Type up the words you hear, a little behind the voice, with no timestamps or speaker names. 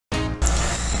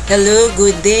Hello,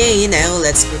 good day. Now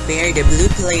let's prepare the blue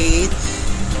plate.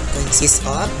 Consists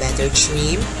of buttered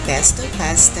shrimp, pesto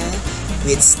pasta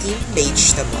with steamed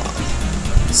vegetable.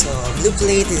 So blue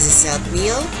plate is a set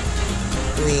meal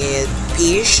with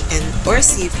fish and or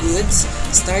seafoods,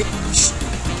 starch,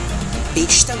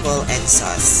 vegetable and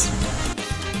sauce.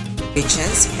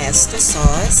 Ingredients: pesto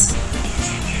sauce,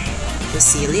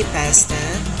 fusilli pasta,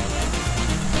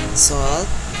 salt,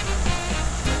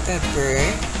 pepper,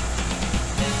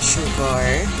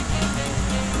 sugar,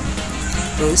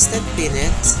 roasted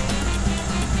peanuts,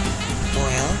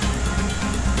 oil,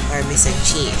 parmesan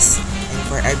cheese. And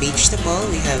for our vegetable,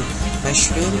 we have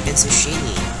mushroom and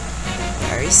zucchini.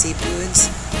 For our seafoods,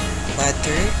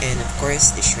 butter, and of course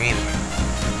the shrimp.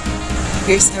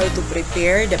 Here's how to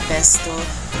prepare the pesto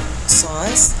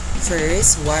sauce.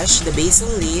 First, wash the basil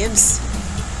leaves.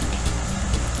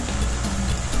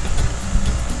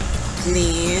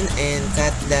 Clean and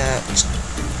cut the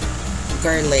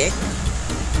garlic.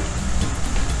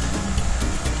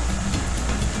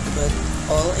 Put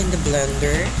all in the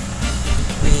blender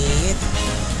with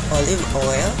olive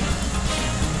oil,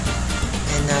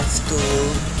 enough to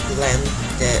blend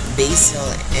the basil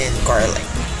and garlic.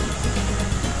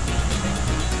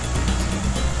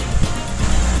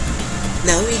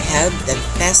 Now we have the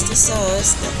pesto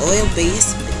sauce, the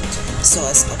oil-based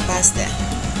sauce of pasta.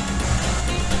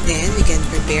 Then we can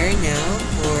prepare now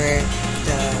for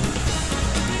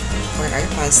our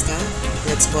pasta.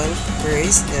 Let's boil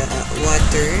first the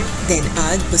water, then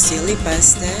add fusilli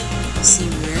pasta,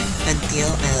 simmer until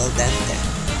al dente.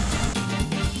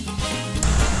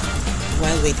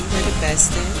 While waiting for the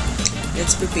pasta,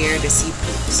 let's prepare the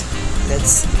seafoods.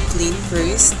 Let's clean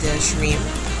first the shrimp,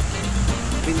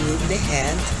 remove the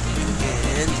head,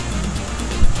 and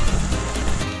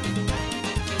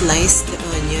slice the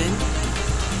onion.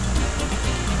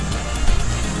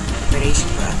 Preparation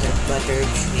for other buttered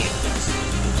shrimp.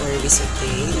 Before we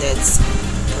saute, let's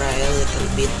fry a little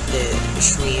bit the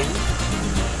shrimp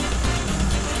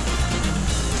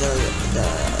until the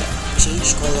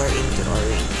change color into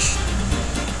orange.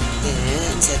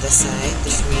 Then set aside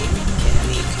the shrimp, and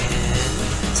we can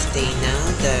saute now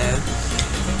the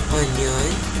onion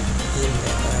in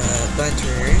the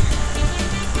butter.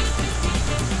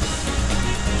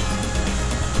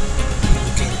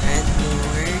 You can add more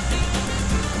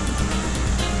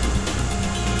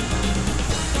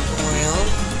oil,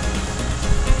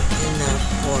 enough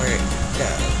for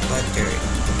the butter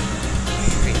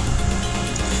shrimp.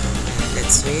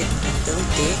 Let's wait until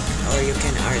thick, or you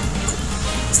can add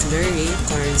slurry,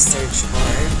 cornstarch,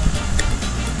 or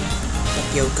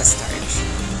tapioca starch.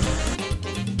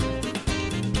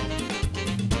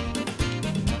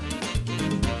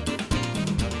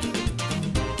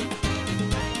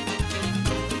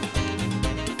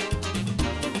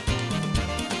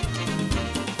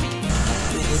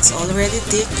 It's already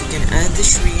thick, you can add the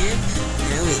shrimp.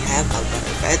 Now we have our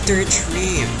buttered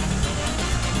shrimp.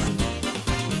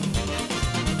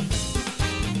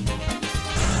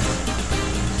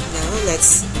 Now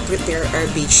let's prepare our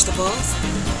vegetables.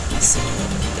 So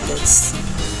let's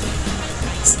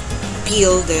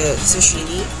peel the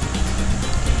zucchini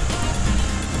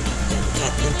and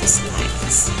cut into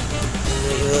slices. And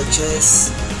we will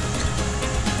just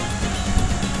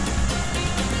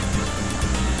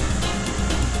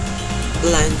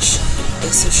blanch the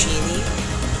zucchini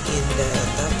in the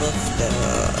top of the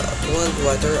boiled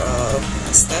water of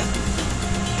pasta.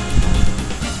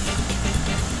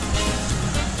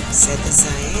 Set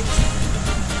aside,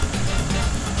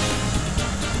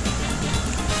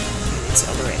 and it's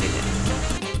already done.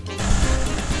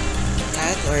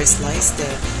 Cut or slice the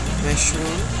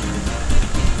mushroom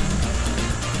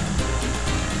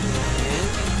and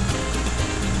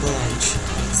blanch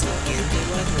also in the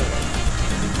water.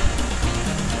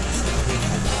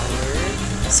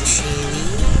 Zucchini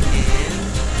and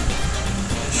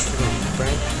mushroom.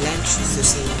 Blanch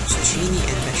zucchini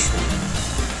and mushroom.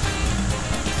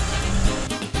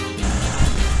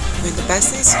 When the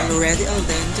pasta is already al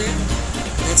dente,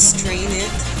 let's strain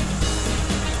it.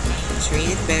 Strain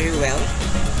it very well,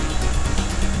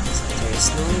 so there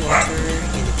is no water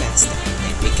in the pasta.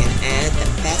 Then we can add the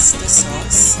pesto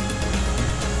sauce.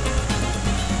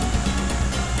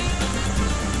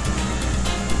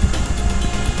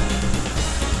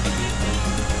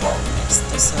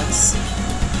 Pesto sauce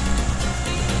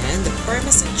and the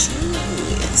parmesan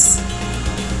cheese.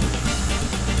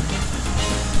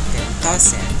 Then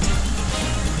toss it.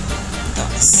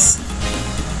 Toss.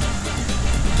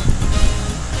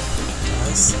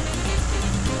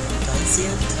 Toss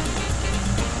it.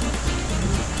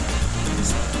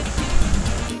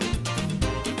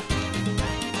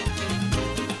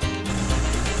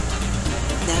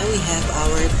 Now we have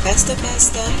our pesto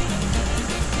pasta.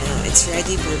 Now it's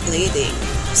ready for plating.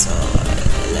 So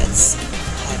let's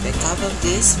have a cup of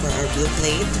this for our blue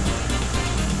plate.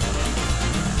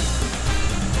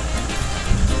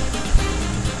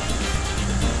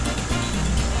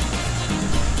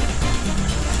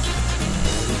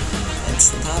 Let's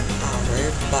top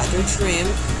our buttered shrimp.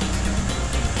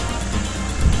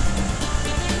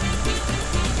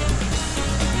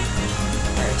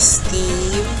 Our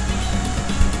steamed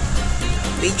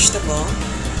vegetable.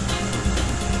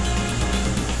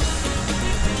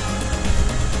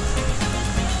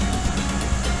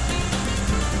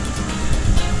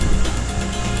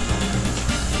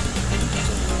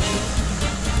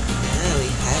 Now we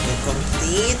have a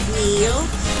complete meal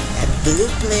at blue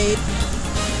plate.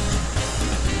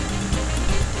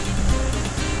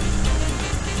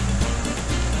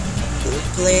 Blue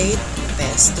plate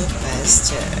pesto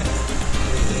pasta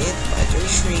with butter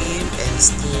shrimp and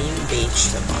steamed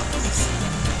vegetables.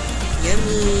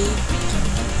 Yummy!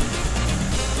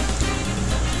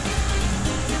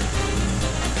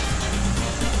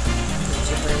 Thank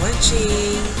you for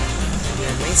watching. I'm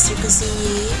your Master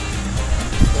Kusini.